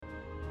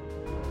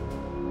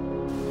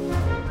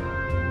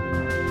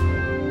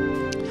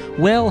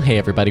Well, hey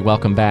everybody,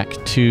 welcome back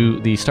to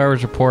the Star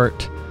Wars Report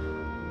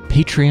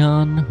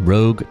Patreon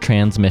Rogue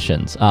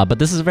Transmissions. But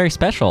this is a very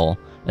special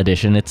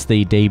edition. It's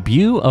the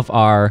debut of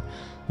our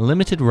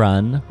limited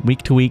run,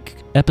 week-to-week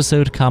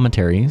episode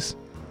commentaries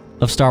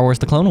of Star Wars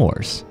The Clone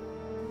Wars.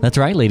 That's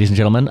right, ladies and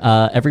gentlemen.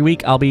 Every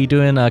week I'll be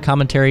doing a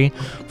commentary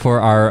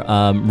for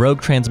our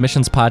Rogue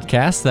Transmissions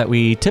podcast that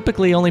we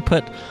typically only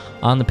put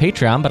on the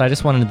Patreon, but I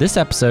just wanted this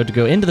episode to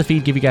go into the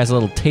feed, give you guys a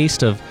little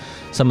taste of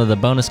some of the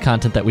bonus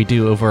content that we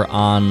do over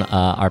on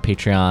our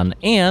Patreon,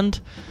 and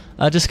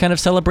just kind of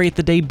celebrate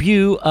the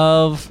debut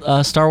of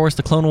Star Wars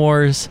The Clone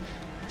Wars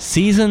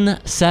Season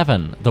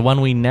 7, the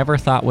one we never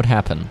thought would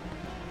happen.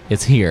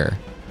 It's here.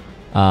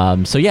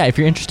 So yeah, if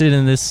you're interested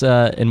in this,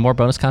 in more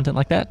bonus content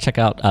like that, check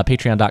out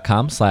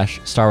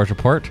patreon.com/Star Wars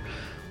Report.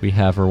 We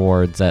have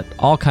rewards at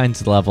all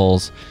kinds of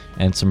levels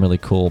and some really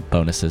cool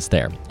bonuses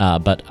there.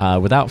 But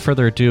without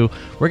further ado,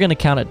 we're going to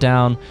count it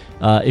down.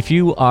 If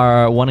you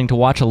are wanting to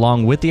watch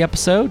along with the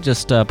episode,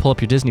 just pull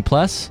up your Disney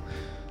Plus,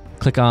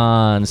 click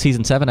on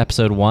Season 7,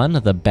 Episode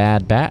 1, The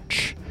Bad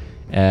Batch,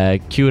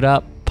 cue it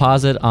up,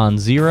 pause it on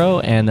 0,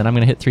 and then I'm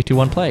going to hit 3, 2,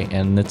 1, play.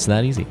 And it's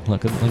that easy.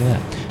 Look at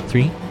that.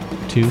 3,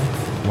 2,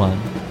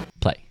 1,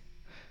 play.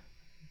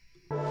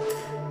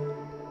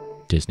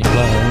 Disney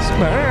Plus.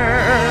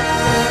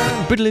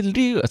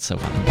 That's so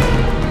fun.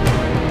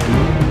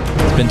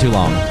 It's been too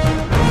long.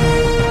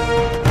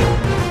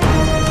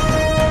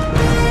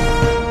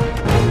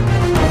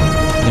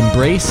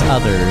 Embrace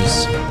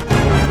others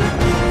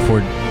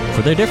for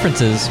their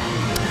differences,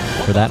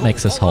 for that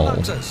makes us whole.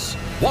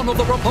 One of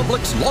the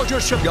Republic's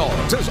largest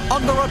shipyards is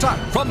under attack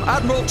from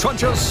Admiral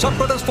Trench's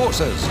separatist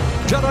forces.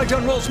 Jedi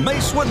Generals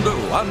Mace Windu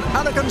and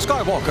Anakin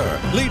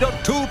Skywalker lead a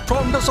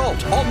two-pronged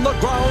assault on the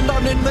ground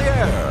and in the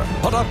air.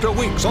 But after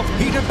weeks of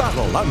heated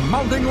battle and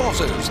mounting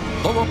losses,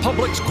 the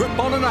Republic's grip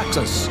on an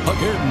Axis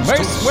begins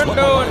to slip away. Mace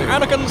Windu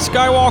and Anakin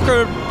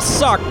Skywalker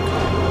suck,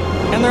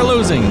 and they're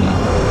losing.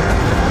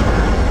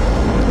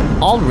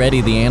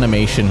 Already the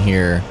animation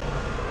here,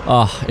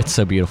 oh, it's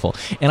so beautiful.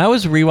 And I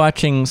was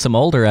rewatching some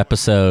older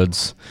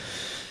episodes,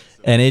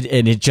 and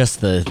it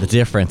just the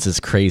difference is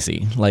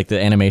crazy, like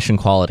the animation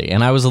quality.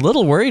 And I was a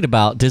little worried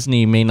about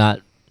Disney may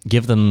not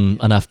give them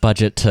enough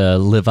budget to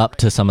live up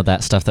to some of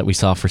that stuff that we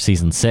saw for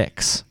Season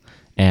 6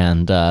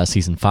 and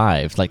Season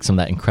 5, like some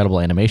of that incredible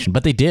animation.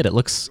 But they did. It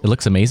looks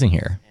amazing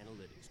here.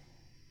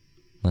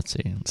 Let's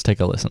see. Let's take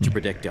a listen. To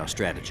predict our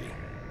strategy.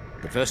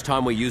 The first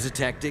time we use a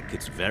tactic,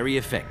 it's very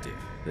effective.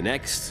 The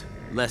next,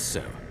 less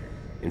so.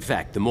 In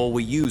fact, the more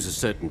we use a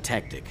certain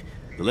tactic,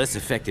 the less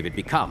effective it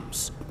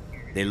becomes.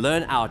 They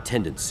learn our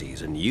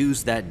tendencies and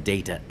use that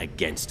data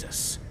against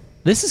us.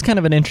 This is kind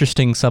of an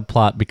interesting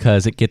subplot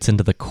because it gets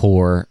into the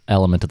core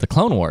element of the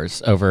Clone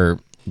Wars over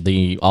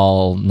the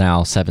all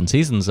now 7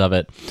 seasons of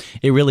it.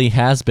 It really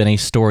has been a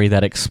story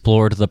that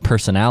explored the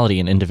personality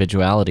and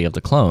individuality of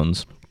the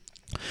clones,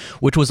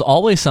 which was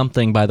always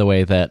something, by the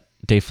way, that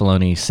Dave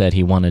Filoni said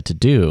he wanted to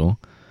do.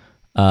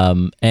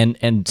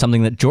 And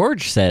something that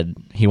George said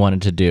he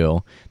wanted to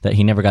do that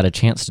he never got a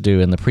chance to do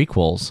in the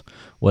prequels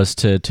was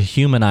to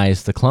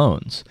humanize the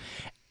clones.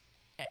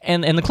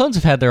 And the clones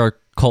have had their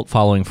cult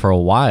following for a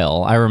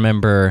while. I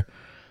remember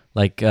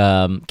like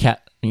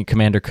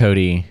Commander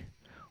Cody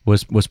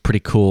was pretty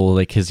cool,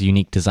 like his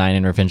unique design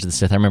in Revenge of the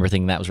Sith. I remember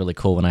thinking that was really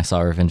cool when I saw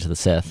Revenge of the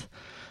Sith.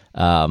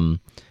 And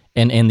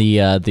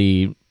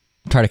the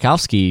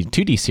Tartakovsky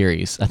 2D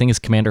series, I think is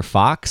Commander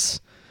Fox.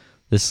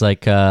 This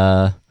like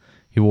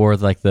he wore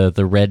like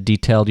the red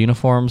detailed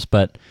uniforms,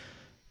 but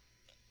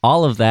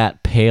all of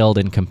that paled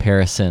in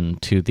comparison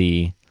to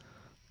the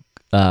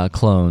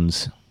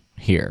clones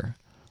here.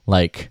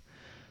 Like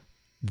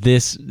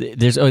this,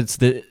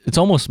 it's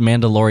almost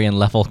Mandalorian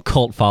level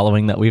cult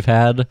following that we've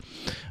had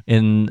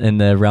in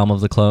the realm of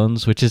the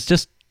clones, which is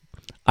just,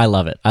 I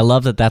love it. I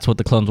love that that's what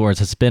the Clone Wars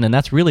has been, and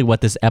that's really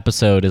what this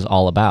episode is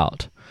all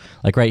about.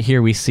 Like right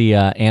here, we see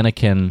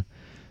Anakin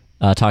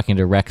talking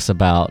to Rex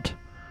about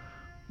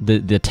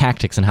the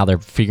tactics and how they're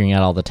figuring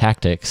out all the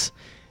tactics,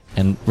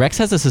 and Rex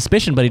has a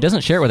suspicion, but he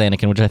doesn't share it with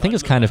Anakin, which I think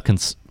is kind of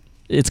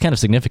it's kind of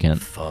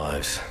significant.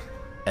 Fives,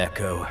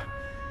 Echo,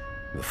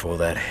 before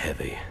that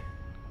Heavy.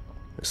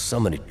 There's so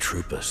many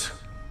troopers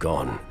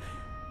gone.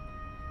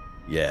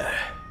 Yeah,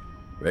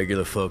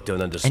 regular folk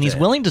don't understand. And he's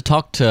willing to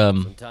talk to.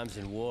 Sometimes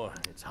in war,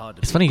 it's hard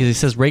to. It's funny because he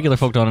says regular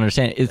folk don't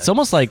understand. It's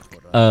almost like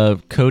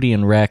Cody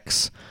and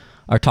Rex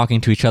are talking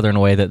to each other in a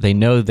way that they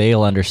know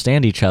they'll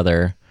understand each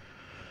other.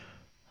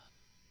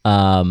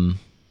 Let's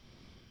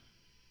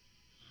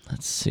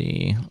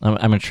see. I'm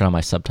going to turn on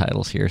my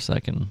subtitles here so I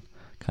can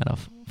kind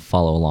of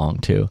follow along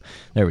too.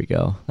 There we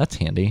go. That's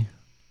handy.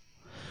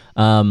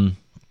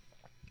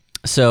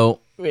 So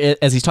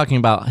as he's talking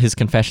about his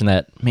confession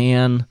that,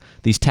 man,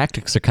 these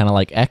tactics are kind of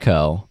like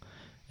Echo,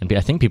 and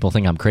I think people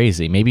think I'm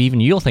crazy. Maybe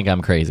even you'll think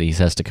I'm crazy, he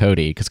says to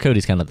Cody, because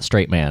Cody's kind of the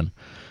straight man.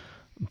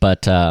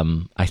 But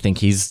I think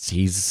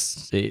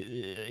he's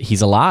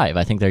alive.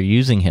 I think they're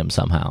using him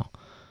somehow,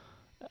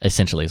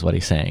 essentially is what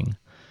he's saying.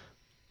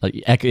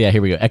 Echo, yeah,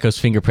 here we go. Echo's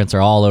fingerprints are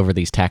all over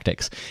these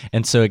tactics.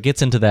 And so it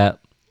gets into that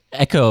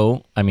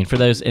Echo, I mean, for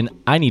those, and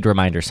I need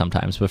reminders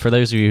sometimes, but for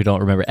those of you who don't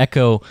remember,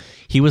 Echo,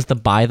 he was the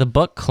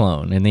by-the-book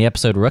clone in the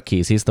episode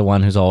Rookies. He's the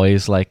one who's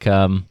always, like,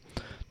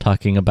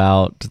 talking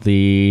about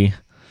the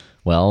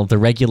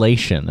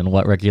regulation and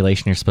what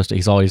regulation you're supposed to,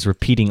 he's always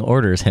repeating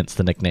orders, hence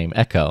the nickname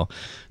Echo.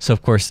 So,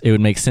 of course, it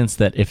would make sense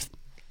that if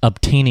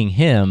obtaining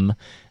him,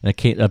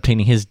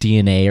 obtaining his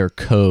DNA or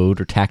code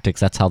or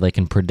tactics, that's how they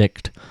can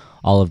predict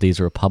all of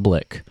these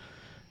Republic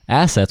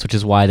assets, which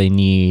is why they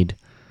need,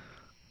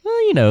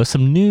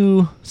 some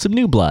new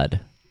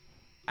blood.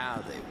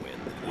 How they win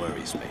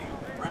worries me.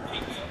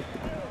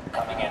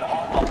 Coming in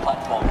home on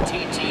platform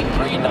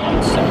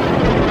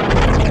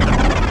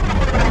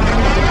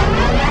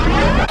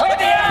TT-397. Clear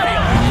the area!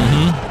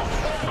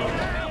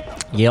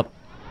 Yep.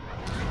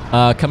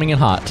 Coming in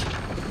hot.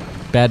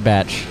 Bad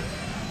Batch.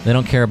 They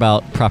don't care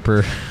about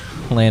proper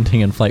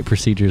landing and flight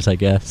procedures, I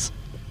guess.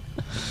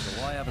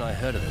 So why haven't I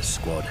heard of this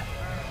squad?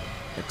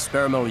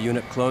 Experimental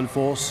Unit Clone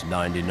Force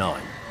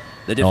 99.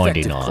 The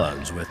defective 99.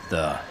 clones with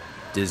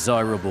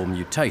desirable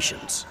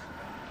mutations.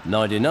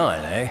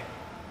 99, eh?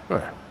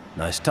 Huh,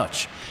 nice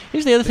touch.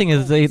 Here's the other thing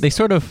is they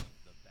sort of,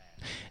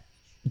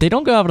 they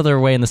don't go out of their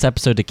way in this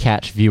episode to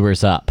catch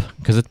viewers up,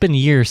 because it's been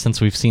years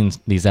since we've seen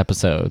these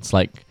episodes,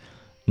 like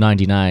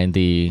 99,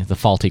 the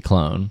faulty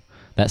clone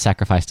that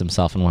sacrificed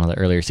himself in one of the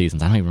earlier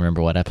seasons. I don't even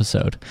remember what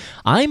episode.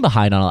 I'm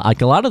behind on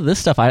like a lot of this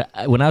stuff.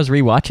 When I was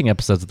rewatching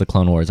episodes of the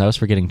Clone Wars, I was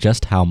forgetting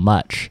just how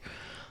much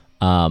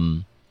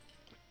I've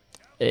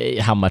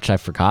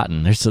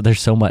forgotten. There's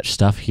so much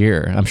stuff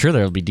here. I'm sure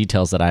there'll be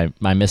details that I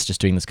missed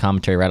just doing this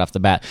commentary right off the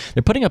bat.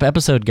 They're putting up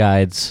episode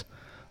guides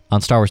on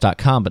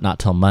StarWars.com, but not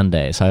till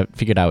Monday, so I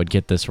figured I would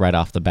get this right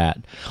off the bat.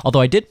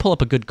 Although I did pull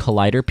up a good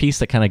Collider piece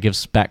that kind of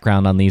gives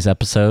background on these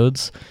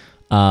episodes,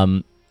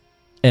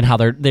 and how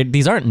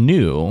these aren't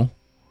new.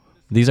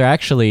 These are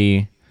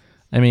actually,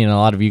 I mean, a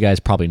lot of you guys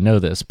probably know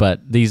this, but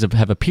these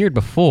have appeared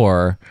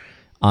before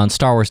on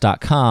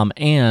StarWars.com,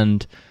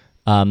 and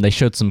they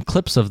showed some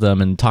clips of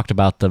them and talked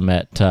about them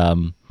at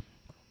Star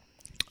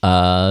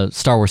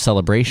Wars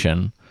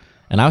Celebration.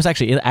 And I was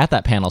actually at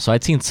that panel, so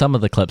I'd seen some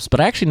of the clips, but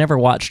I actually never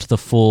watched the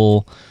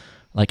full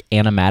like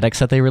animatics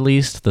that they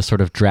released, the sort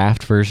of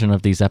draft version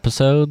of these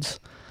episodes.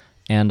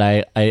 And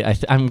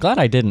I'm glad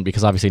I didn't,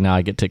 because obviously now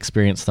I get to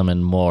experience them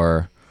in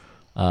more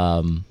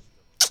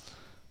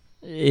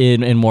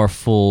in more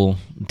full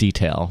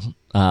detail.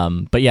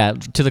 But yeah,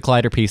 to the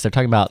Collider piece, they're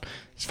talking about,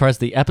 as far as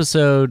the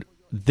episode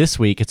this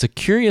week, it's a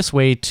curious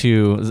way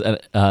to,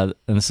 and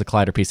this is a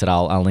Collider piece that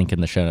I'll link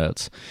in the show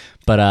notes,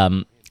 but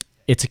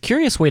it's a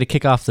curious way to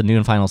kick off the new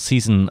and final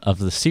season of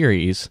the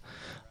series,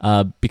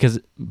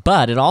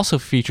 but it also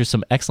features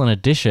some excellent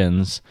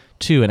additions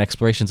to and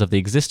explorations of the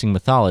existing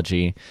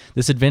mythology.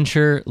 This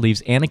adventure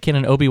leaves Anakin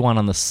and Obi-Wan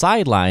on the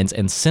sidelines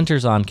and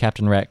centers on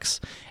Captain Rex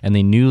and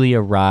the newly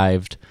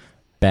arrived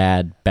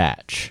Bad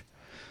Batch.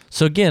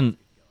 So again,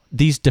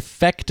 these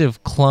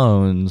defective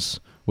clones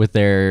with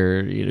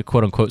their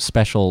quote-unquote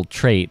special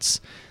traits,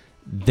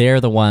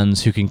 they're the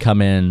ones who can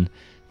come in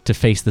to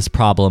face this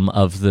problem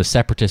of the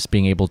Separatists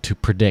being able to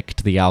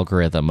predict the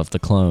algorithm of the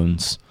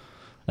clones'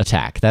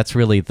 attack. That's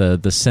really the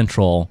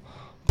central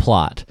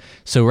plot.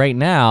 So right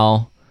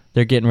now,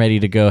 they're getting ready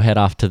to go head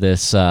off to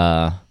this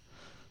cyber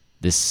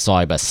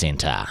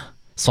center.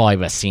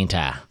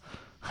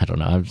 I don't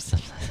know.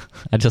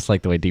 I just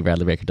like the way D.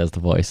 Bradley Baker does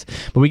the voice.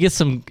 But we get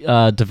some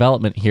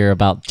development here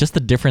about just the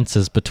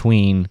differences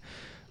between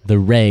the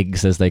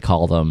regs, as they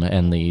call them,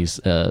 and these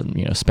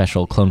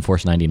special Clone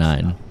Force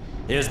 99.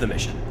 Here's the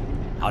mission.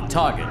 Our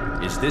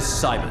target is this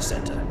cyber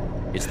center.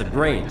 It's the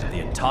brains of the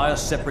entire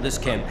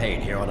Separatist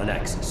campaign here on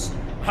Anaxis.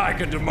 I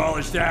can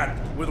demolish that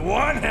with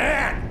one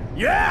hand!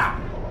 Yeah!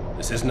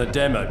 This isn't a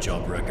demo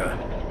job, Wrecker.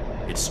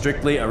 It's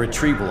strictly a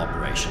retrieval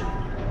operation.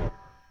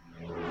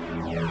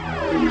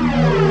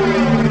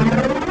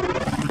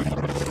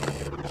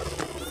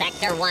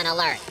 Sector 1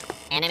 alert.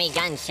 Enemy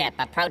gunship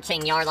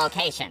approaching your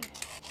location.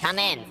 Come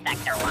in,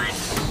 Sector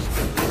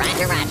 1.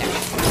 Roger, roger.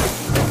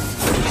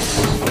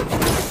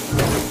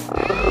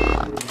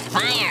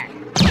 Fire!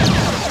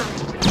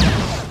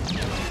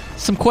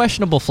 Some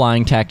questionable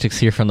flying tactics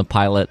here from the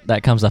pilot.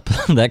 That comes up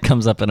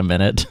in a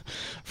minute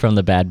from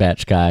the Bad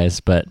Batch guys,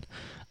 but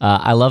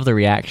I love the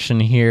reaction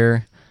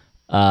here,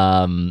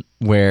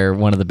 where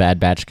one of the Bad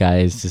Batch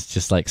guys is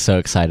just like so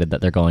excited that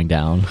they're going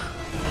down.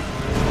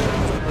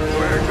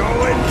 We're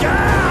going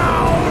down!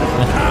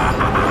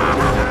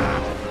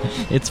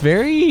 It's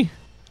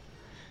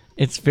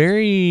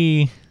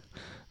very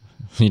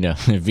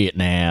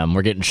Vietnam.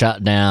 We're getting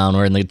shot down.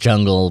 We're in the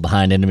jungle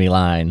behind enemy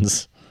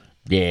lines.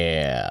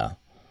 Yeah.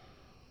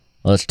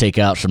 Let's take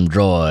out some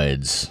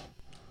droids.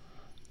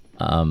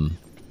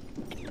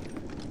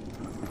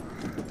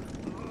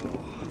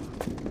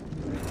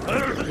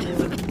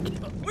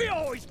 We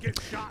always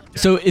get shot down.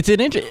 So it's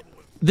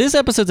this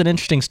episode's an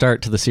interesting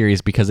start to the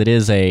series because it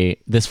is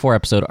this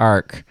 4-episode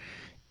arc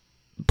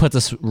puts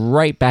us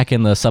right back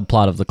in the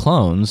subplot of the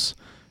clones,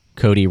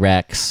 Cody,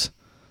 Rex,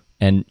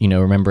 and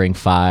remembering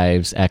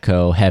Fives,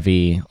 Echo,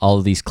 Heavy, all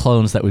of these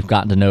clones that we've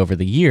gotten to know over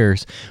the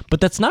years.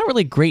 But that's not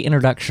really great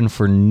introduction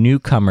for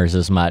newcomers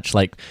as much,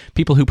 like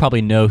people who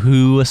probably know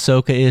who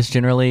Ahsoka is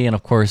generally, and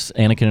of course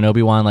Anakin and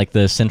Obi-Wan, like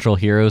the central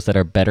heroes that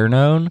are better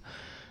known.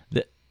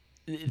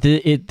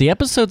 The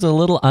episode's a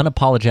little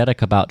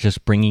unapologetic about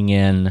just bringing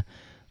in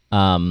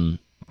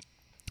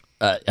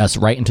us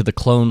right into the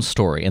clone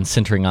story and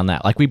centering on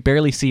that. Like, we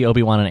barely see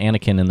Obi-Wan and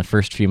Anakin in the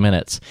first few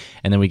minutes,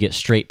 and then we get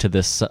straight to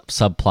this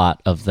subplot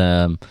of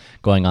them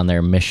going on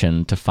their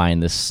mission to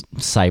find this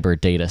cyber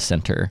data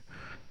center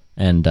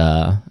and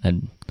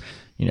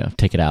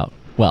take it out.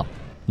 Well,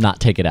 not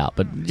take it out,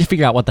 but just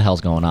figure out what the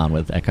hell's going on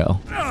with Echo.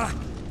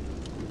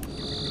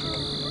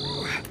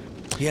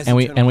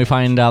 And we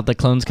find out that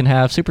clones can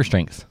have super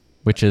strength,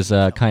 which is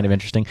kind of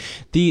interesting.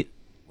 We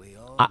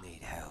all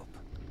need help.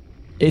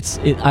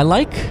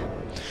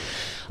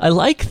 I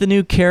like the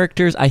new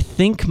characters. I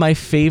think my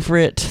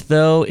favorite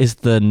though is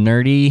the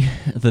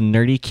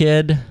nerdy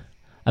kid.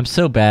 I'm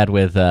so bad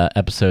with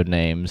episode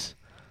names,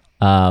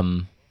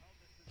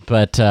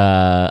 but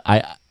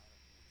I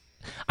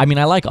mean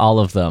I like all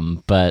of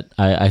them, but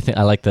I think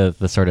I like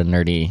the sort of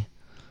nerdy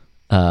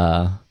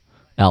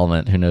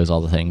element who knows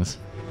all the things.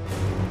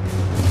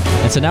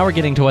 And so now we're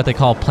getting to what they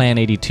call Plan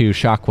 82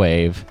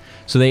 Shockwave.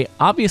 So they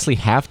obviously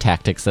have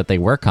tactics that they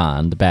work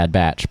on, the Bad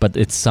Batch, but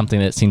it's something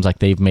that seems like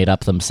they've made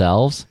up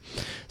themselves.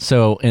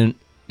 So in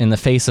the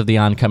face of the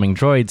oncoming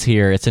droids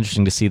here, it's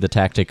interesting to see the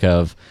tactic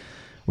of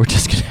we're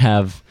just going to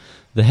have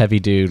the heavy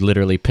dude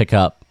literally pick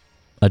up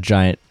a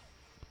giant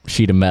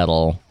sheet of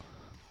metal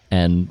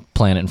and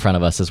plant it in front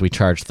of us as we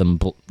charge them,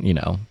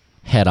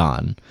 head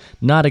on.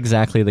 Not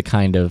exactly the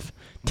kind of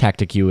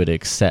tactic you would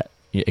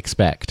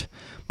expect.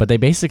 But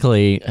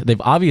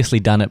they've obviously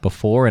done it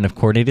before and have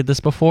coordinated this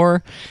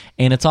before.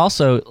 And it's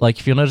also, like,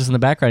 if you'll notice in the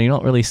background, you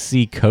don't really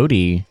see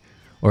Cody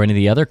or any of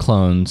the other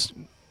clones,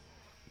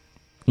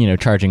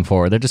 charging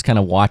forward. They're just kind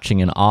of watching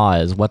in awe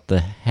as what the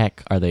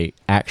heck are they're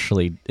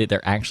actually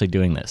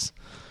doing this.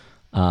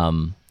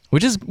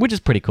 Which is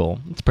pretty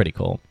cool. It's pretty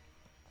cool.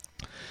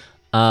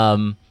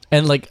 And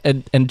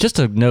just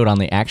a note on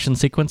the action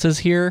sequences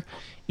here,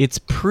 it's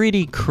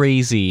pretty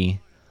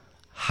crazy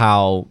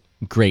how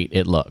great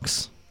it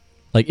looks.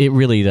 Like, it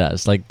really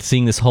does. Like,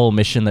 seeing this whole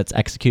mission that's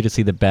executed,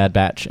 see the Bad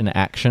Batch in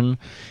action,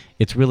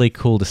 it's really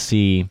cool to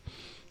see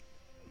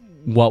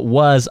what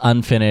was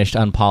unfinished,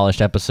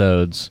 unpolished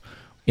episodes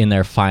in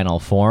their final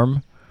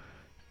form.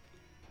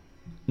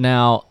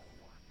 Now,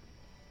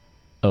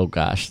 oh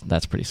gosh,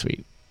 that's pretty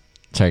sweet.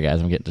 Sorry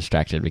guys, I'm getting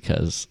distracted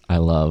because I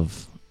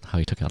love how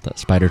he took out that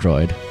spider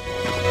droid.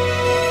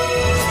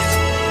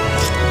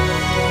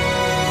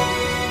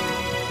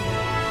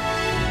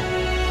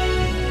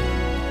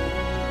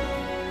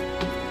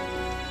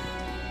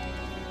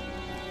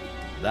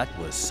 That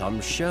was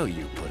some show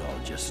you put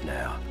on just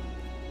now.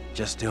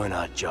 Just doing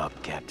our job,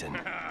 Captain.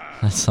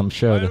 That's some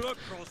show. Hey, look,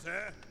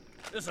 Crosshair.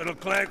 This little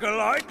clanker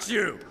likes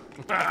you.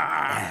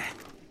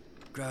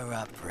 Grow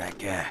up,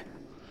 Wrecker.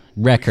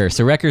 Wrecker.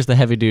 So Wrecker's the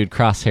heavy dude,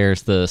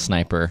 Crosshair's the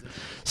sniper.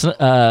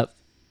 So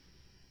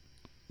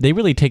they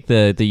really take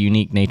the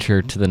unique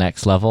nature to the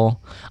next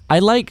level. I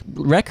like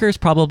Wrecker's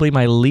probably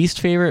my least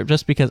favorite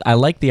just because I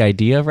like the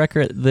idea of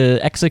Wrecker. The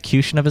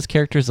execution of his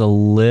character is a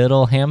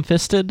little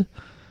ham-fisted.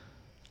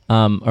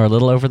 Or a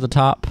little over the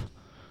top.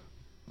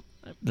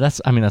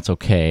 That's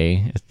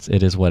okay.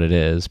 It is what it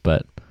is.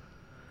 But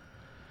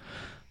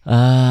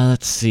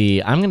let's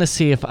see. I'm gonna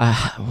see if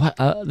I'm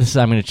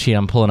gonna cheat.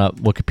 I'm pulling up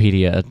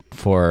Wikipedia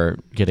for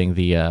getting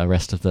the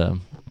rest of the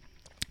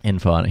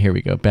info on it. Here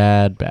we go.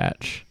 Bad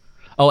Batch.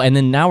 Oh, and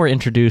then now we're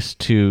introduced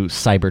to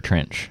Cyber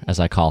Trench, as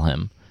I call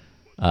him,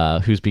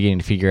 who's beginning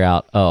to figure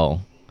out.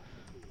 Oh,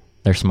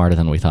 they're smarter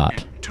than we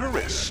thought.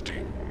 Interesting.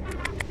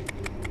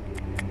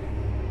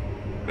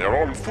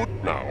 They're on foot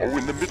now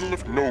in the middle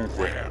of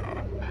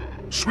nowhere.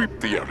 Sweep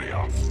the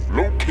area,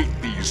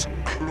 locate these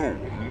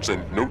clones,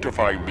 and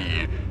notify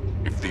me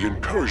if the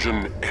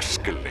incursion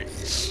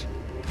escalates.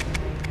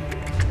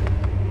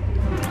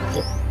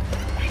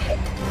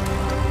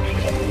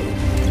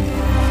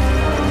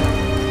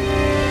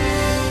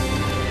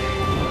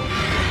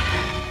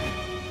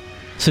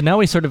 So now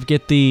we sort of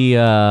get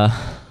the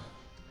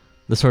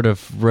sort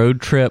of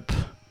road trip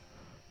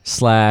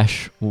 /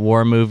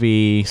 war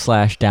movie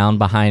 / down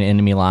behind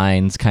enemy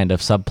lines kind of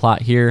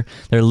subplot here.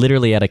 They're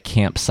literally at a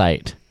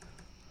campsite.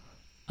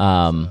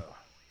 They're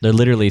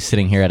literally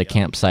sitting here at a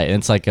campsite, and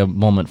it's like a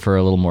moment for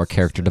a little more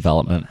character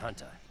development.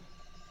 Hunter.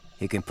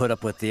 He can put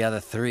up with the other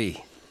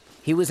three.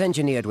 He was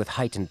engineered with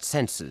heightened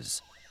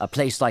senses. A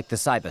place like the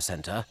Cyber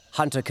Center,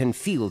 Hunter can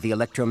feel the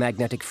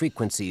electromagnetic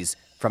frequencies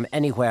from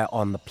anywhere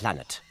on the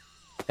planet.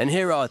 And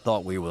here I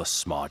thought we were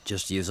smart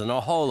just using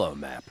a holo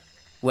map.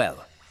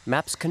 Well,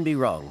 maps can be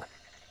wrong.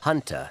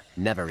 Hunter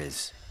never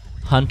is.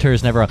 Hunter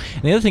is never wrong.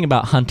 And the other thing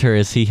about Hunter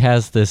is he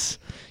has this,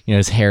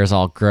 his hair's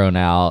all grown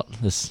out,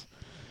 this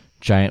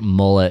giant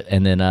mullet,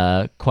 and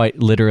then quite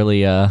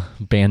literally a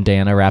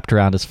bandana wrapped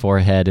around his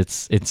forehead.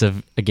 It's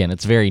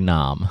very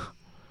Nam.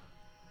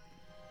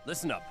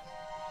 Listen up.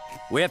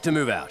 We have to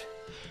move out.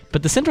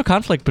 But the central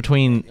conflict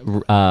between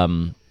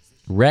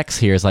Rex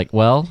here is like,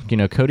 well,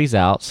 Cody's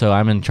out, so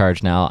I'm in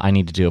charge now. I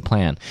need to do a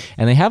plan.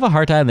 And they have a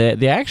hard time.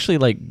 They actually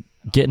like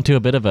get into a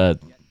bit of a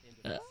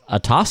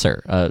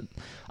tosser,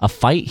 a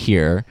fight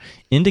here,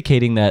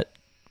 indicating that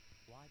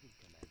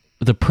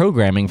the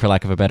programming, for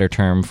lack of a better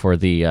term, for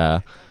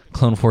the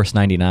Clone Force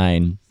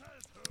 99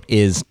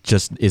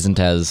 isn't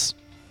as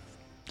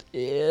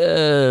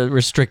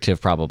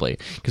restrictive, probably,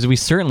 because we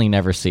certainly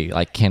never see,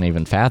 like, can't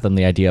even fathom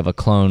the idea of a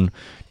clone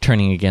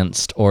turning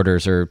against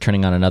orders or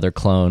turning on another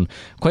clone.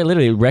 Quite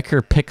literally,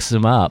 Wrecker picks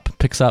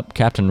up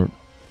Captain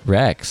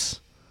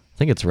Rex. I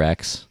think it's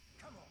Rex.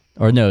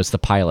 Or no, it's the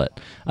pilot.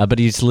 But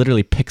he just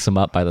literally picks him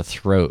up by the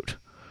throat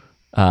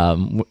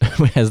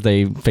as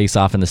they face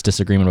off in this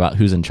disagreement about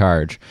who's in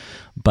charge.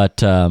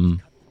 But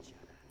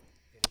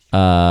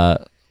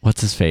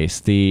what's his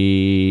face?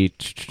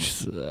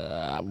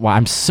 Wow,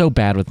 I'm so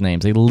bad with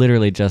names. They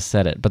literally just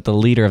said it. But the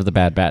leader of the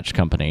Bad Batch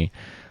company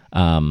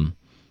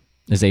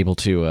is able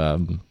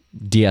to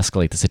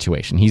de-escalate the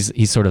situation.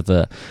 He's sort of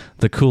the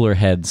cooler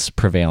heads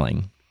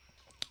prevailing.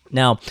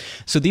 Now,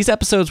 so these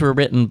episodes were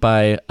written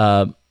by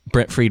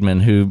Brent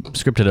Friedman, who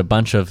scripted a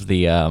bunch of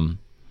the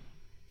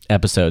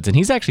episodes, and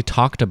he's actually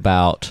talked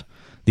about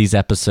these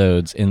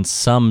episodes in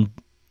some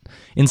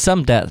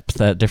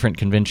depth at different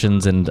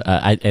conventions, and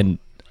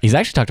he's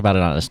actually talked about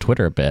it on his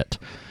Twitter a bit.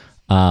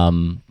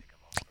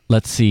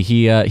 Let's see.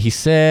 He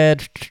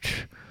said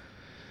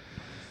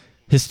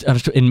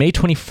in May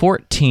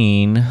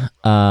 2014,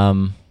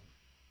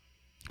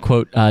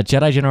 quote,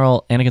 Jedi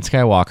General Anakin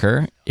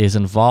Skywalker is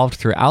involved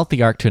throughout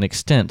the arc to an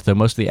extent, though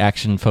most of the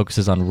action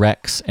focuses on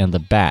Rex and the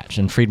Batch.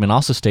 And Friedman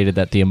also stated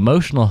that the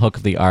emotional hook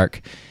of the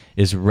arc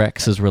is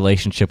Rex's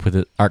relationship with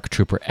the ARC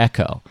Trooper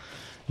Echo.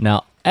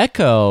 Now,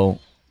 Echo,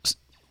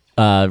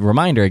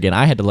 reminder again,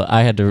 I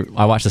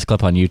watched this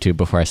clip on YouTube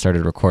before I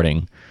started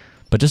recording,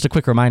 but just a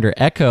quick reminder,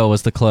 Echo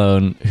was the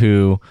clone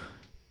who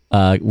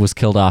was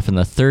killed off in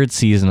the third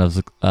season of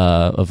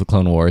the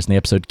Clone Wars in the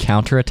episode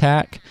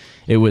Counterattack.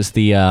 It was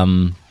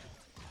that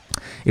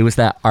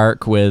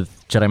arc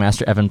with Jedi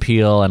Master Evan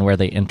Peel and where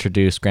they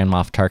introduced Grand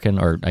Moff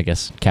Tarkin, or I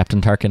guess Captain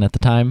Tarkin at the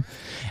time,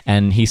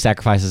 and he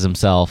sacrifices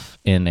himself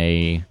in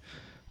a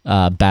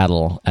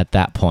battle at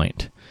that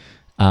point.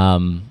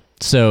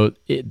 So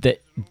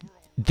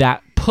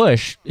that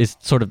push is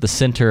sort of the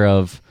center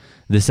of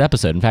this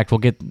episode. In fact, we'll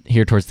get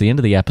here towards the end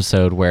of the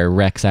episode where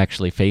Rex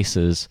actually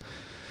faces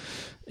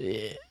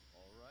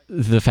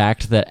the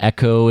fact that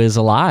Echo is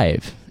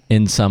alive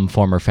in some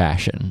form or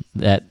fashion,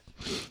 that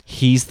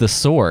he's the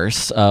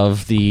source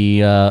of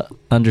the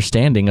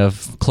understanding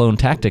of clone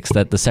tactics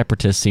that the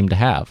Separatists seem to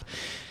have.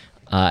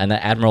 And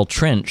that Admiral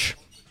Trench,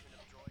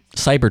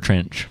 Cyber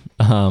Trench,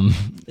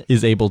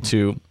 is able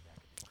to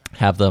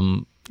have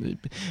them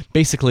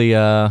basically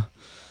have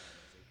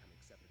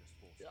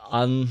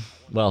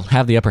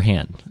the upper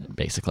hand,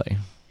 basically.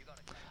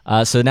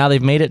 So now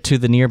they've made it to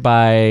the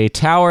nearby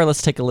tower.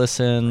 Let's take a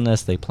listen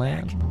as they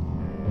plan.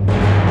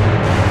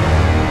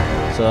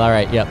 So, all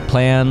right, yep,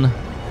 plan.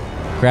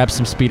 Grab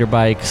some speeder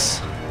bikes.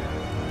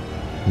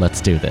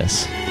 Let's do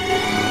this.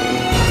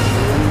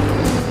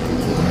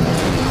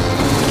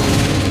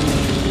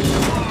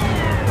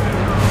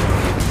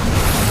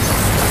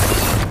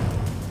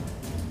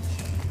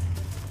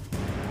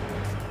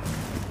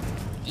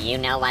 Do you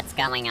know what's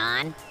going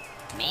on?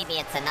 Maybe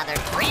it's another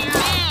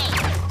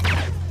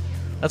Hey!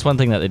 That's one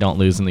thing that they don't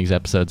lose in these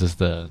episodes is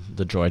the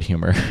droid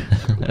humor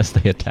as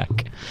they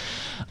attack.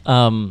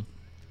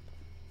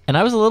 And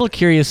I was a little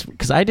curious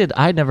because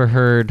I'd never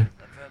heard.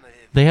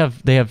 They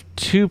have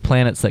two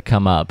planets that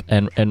come up,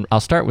 and I'll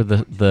start with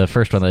the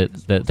first one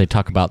that they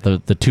talk about,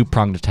 the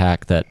two-pronged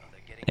attack that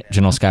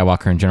General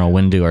Skywalker and General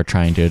Windu are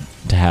trying to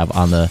have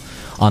on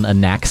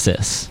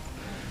Anaxis.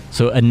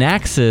 So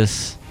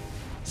Anaxis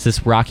is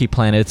this rocky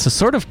planet. It's a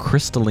sort of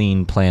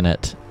crystalline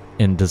planet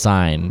in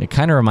design. It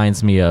kind of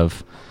reminds me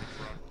of,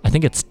 I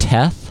think it's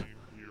Teth,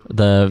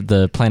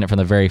 the planet from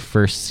the very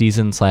first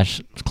season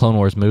 / Clone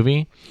Wars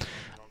movie.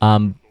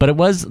 But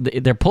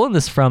they're pulling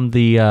this from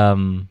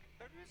the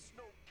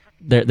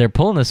they're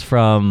pulling this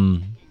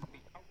from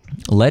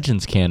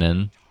Legends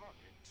canon.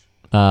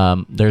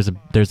 There's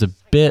a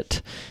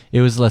bit.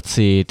 It was, let's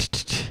see.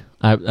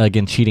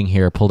 Again, cheating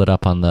here. Pulled it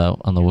up on the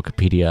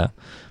Wikipedia.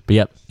 But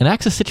yep,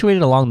 Anaxis,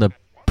 situated along the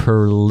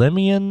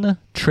Perlemian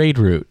trade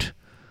route,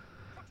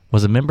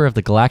 was a member of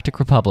the Galactic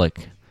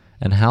Republic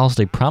and housed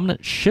a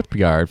prominent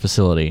shipyard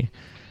facility.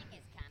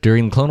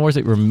 During the Clone Wars,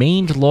 it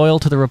remained loyal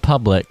to the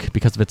Republic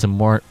because of its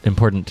more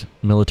important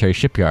military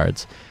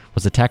shipyards.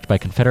 Was attacked by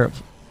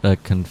a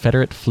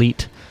Confederate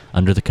fleet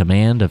under the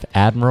command of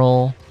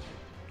Admiral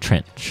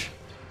Trench.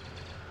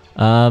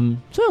 So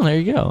there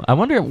you go. I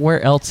wonder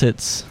where else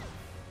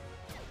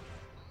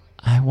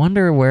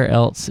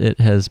it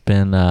has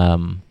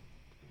been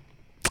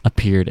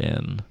appeared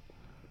in.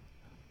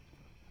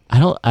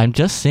 I'm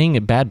just seeing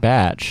it. Bad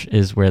Batch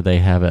is where they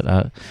have it.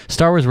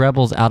 Star Wars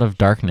Rebels Out of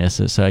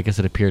Darkness. So I guess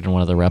it appeared in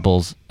one of the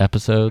Rebels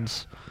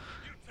episodes.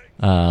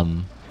 But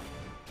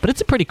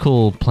it's a pretty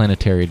cool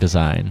planetary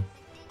design.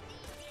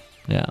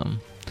 Yeah.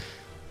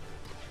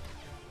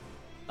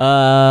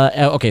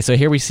 Okay, so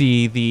here we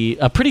see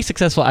a pretty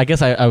successful. I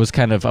guess I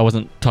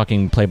wasn't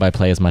talking play by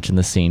play as much in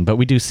this scene, but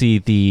we do see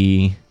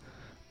the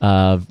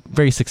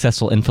very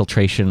successful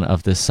infiltration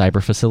of this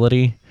cyber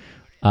facility.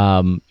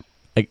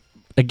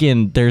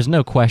 Again, there's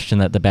no question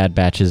that the Bad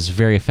Batch is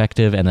very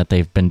effective and that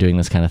they've been doing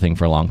this kind of thing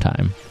for a long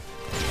time.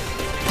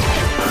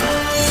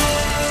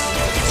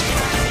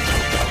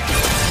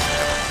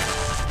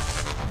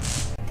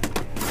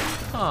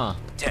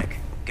 Tech,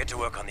 get to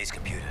work on these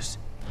computers.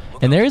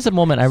 And there is a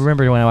moment, I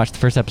remember when I watched the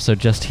first episode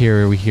just here,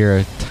 where we hear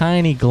a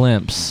tiny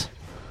glimpse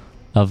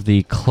of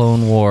the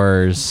Clone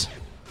Wars...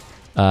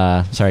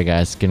 sorry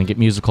guys, gonna get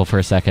musical for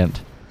a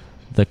second.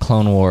 The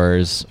Clone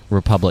Wars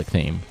Republic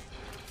theme.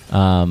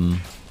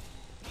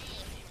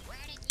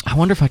 I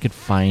wonder if I could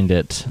find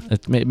it.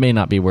 It may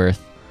not be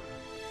worth...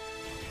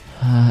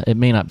 it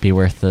may not be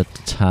worth the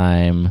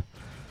time.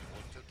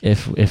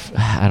 If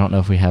I don't know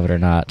if we have it or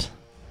not.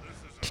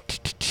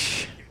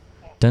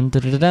 Dun,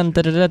 dun, dun, dun,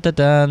 dun, dun, dun,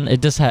 dun.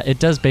 It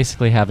does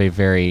basically have a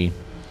very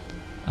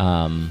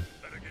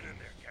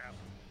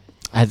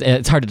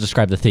it's hard to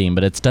describe the theme,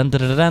 but it's dun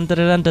dun dun dun dun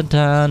dun dun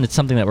dun. It's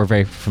something that we're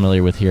very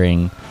familiar with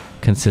hearing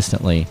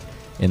consistently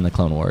in the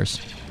Clone Wars.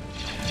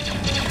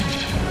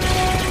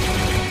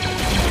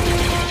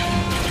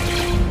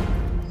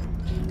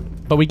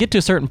 But we get to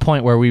a certain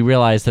point where we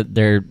realize that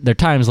their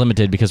time is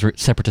limited because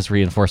Separatist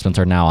reinforcements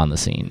are now on the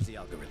scene.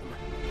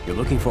 You're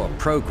looking for a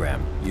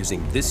program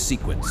using this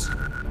sequence.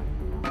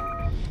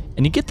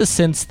 And you get the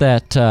sense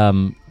that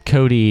that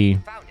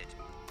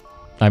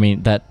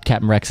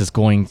Captain Rex is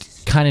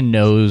kind of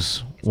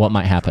knows what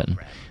might happen.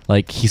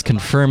 Like, he's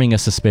confirming a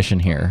suspicion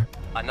here.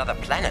 Another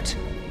planet.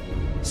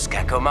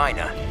 Skako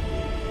Minor.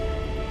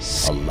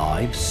 A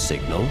live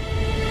signal?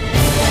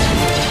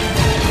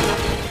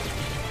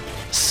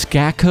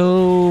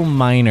 Skako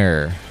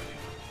Minor.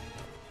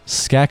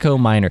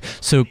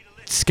 So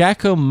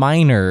Skako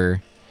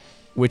Minor,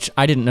 which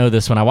I didn't know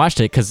this when I watched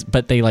it,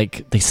 but they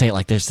say it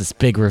like there's this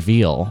big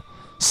reveal.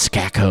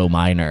 Skako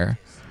Minor.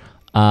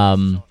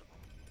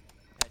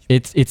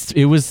 It's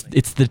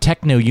the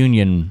Techno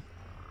Union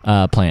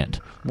plant.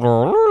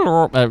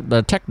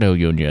 The Techno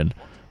Union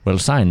will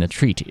sign the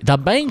treaty. The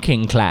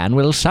banking clan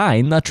will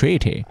sign the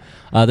treaty.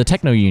 The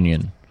Techno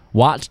Union.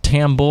 Wat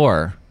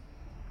Tambor.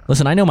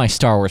 Listen, I know my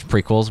Star Wars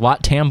prequels.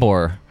 Wat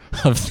Tambor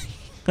of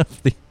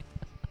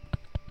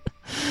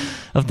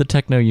the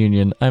Techno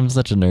Union. I'm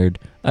such a nerd.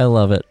 I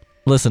love it.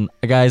 Listen,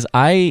 guys,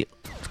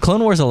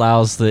 Clone Wars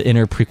allows the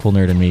inner prequel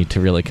nerd in me to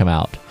really come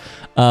out.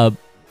 But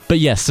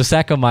yes, so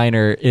Skako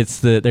Minor,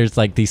 there's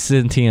like these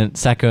sentient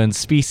Sakoan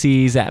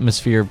species,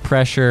 atmosphere,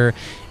 pressure.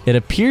 It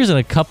appears in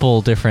a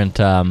couple different.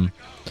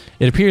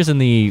 It appears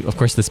in of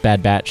course, this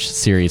Bad Batch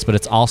series, but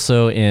it's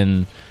also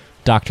in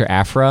Dr.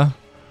 Aphra.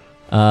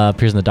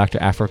 Appears in the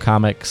Dr. Aphra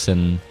comics,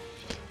 and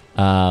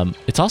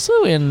it's also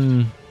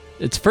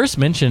it's first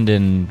mentioned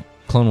in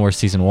Clone Wars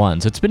Season 1,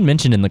 so it's been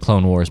mentioned in the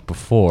Clone Wars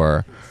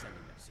before,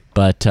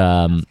 but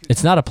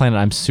it's not a planet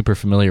I'm super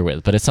familiar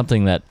with, but it's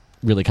something that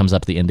really comes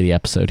up at the end of the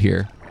episode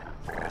here.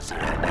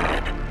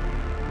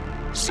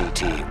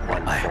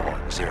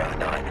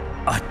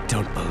 CT-1409. I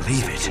don't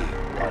believe it.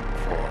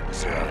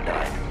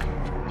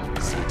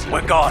 CT-1409.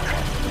 We're gone.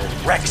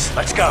 Rex,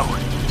 let's go.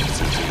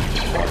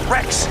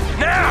 Rex,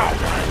 now!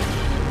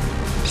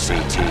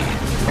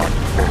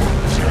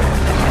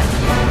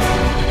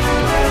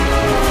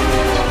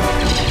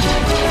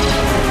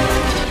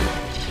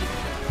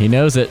 CT-1409. He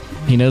knows it.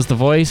 He knows the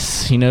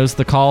voice. He knows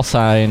the call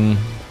sign,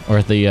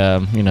 or the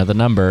the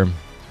number,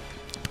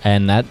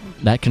 and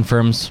that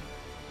confirms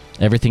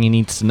everything he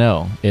needs to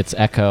know. It's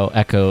Echo.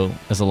 Echo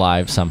is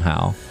alive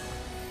somehow,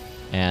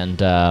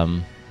 and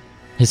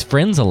his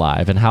friend's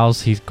alive. And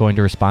how's he going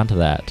to respond to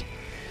that?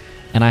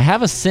 And I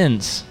have a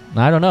sense.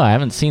 I don't know. I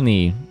haven't seen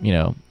the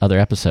other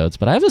episodes,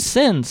 but I have a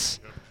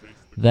sense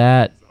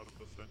that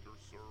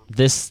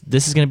this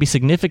is going to be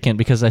significant,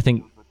 because I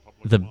think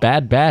the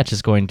Bad Batch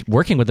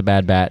working with the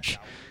Bad Batch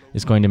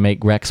is going to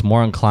make Rex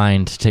more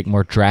inclined to take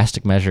more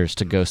drastic measures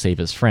to go save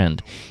his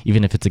friend,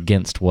 even if it's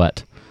against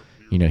what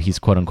he's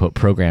quote unquote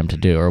programmed to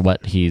do, or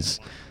what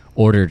he's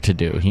ordered to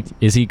do.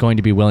 Is he going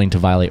to be willing to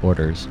violate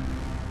orders?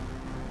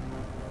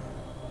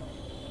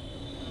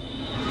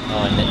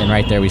 Oh, and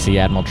right there we see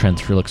Admiral Trent,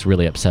 who looks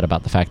really upset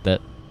about the fact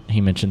that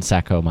he mentioned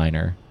Skako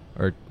Minor.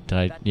 Or did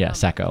I? Yeah,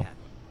 Skako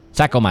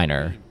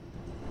Minor.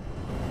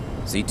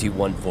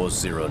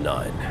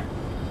 CT-1409.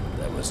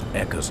 That was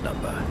Echo's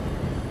number.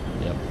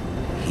 Yep.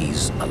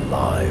 He's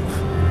alive.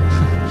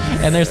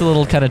 And there's a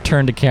little kind of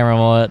turn to camera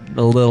moment,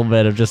 a little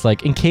bit of just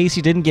like, in case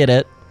you didn't get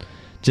it,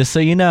 just so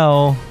you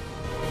know,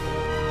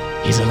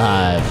 he's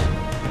alive.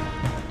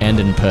 And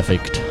in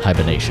perfect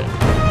hibernation.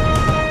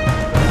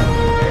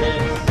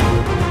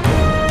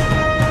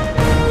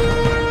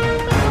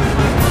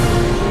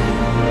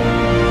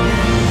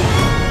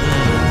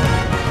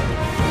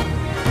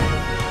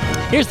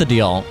 Here's the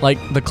deal. Like,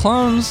 the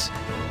clones,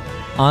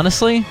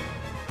 honestly,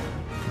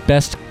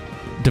 best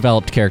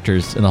developed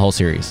characters in the whole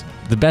series.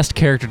 The best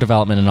character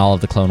development in all of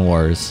the Clone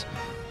Wars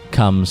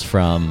comes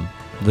from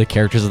the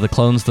characters of the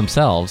clones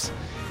themselves.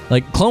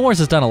 Like, Clone Wars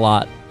has done a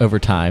lot over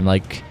time.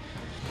 Like,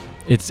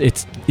 it's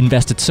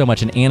invested so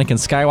much in Anakin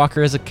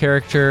Skywalker as a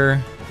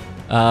character,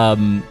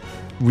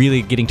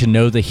 really getting to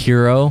know the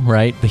hero,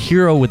 right? The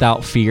hero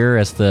without fear,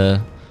 as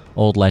the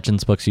old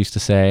Legends books used to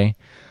say.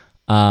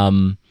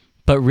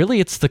 But really,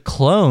 it's the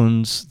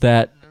clones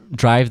that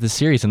drive the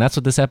series, and that's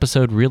what this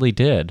episode really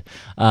did.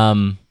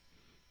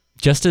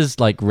 Just as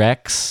like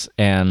Rex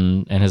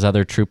and his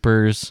other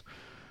troopers,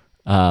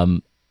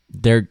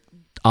 they're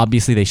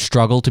obviously they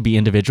struggle to be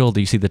individual. Do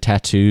you see the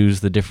tattoos,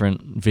 the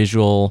different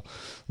visual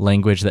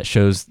language that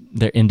shows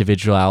their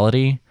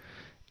individuality?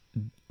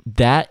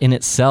 That in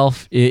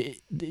itself,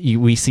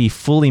 we see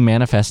fully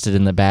manifested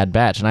in the Bad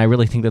Batch, and I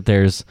really think that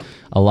there's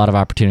a lot of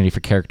opportunity for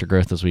character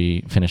growth as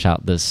we finish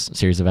out this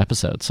series of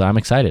episodes. So I'm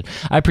excited.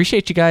 I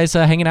appreciate you guys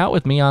hanging out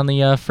with me on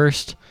the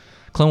first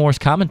Clone Wars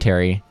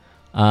commentary.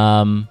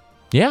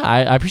 Yeah,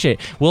 I appreciate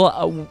it.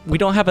 Well, we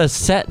don't have a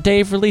set day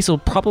of release. We'll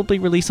probably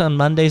release on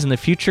Mondays in the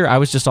future. I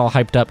was just all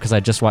hyped up because I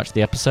just watched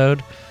the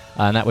episode,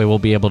 and that way we'll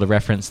be able to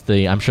reference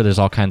I'm sure there's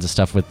all kinds of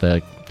stuff with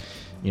the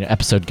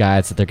episode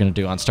guides that they're going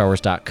to do on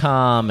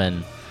StarWars.com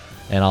and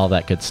all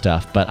that good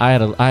stuff. But I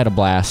had a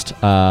blast.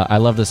 I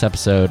love this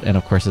episode, and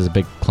of course, as a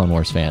big Clone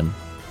Wars fan,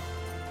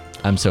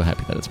 I'm so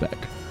happy that it's back.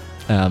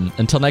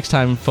 Until next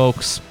time,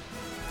 folks,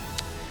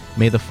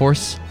 may the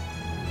Force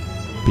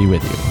be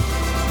with you.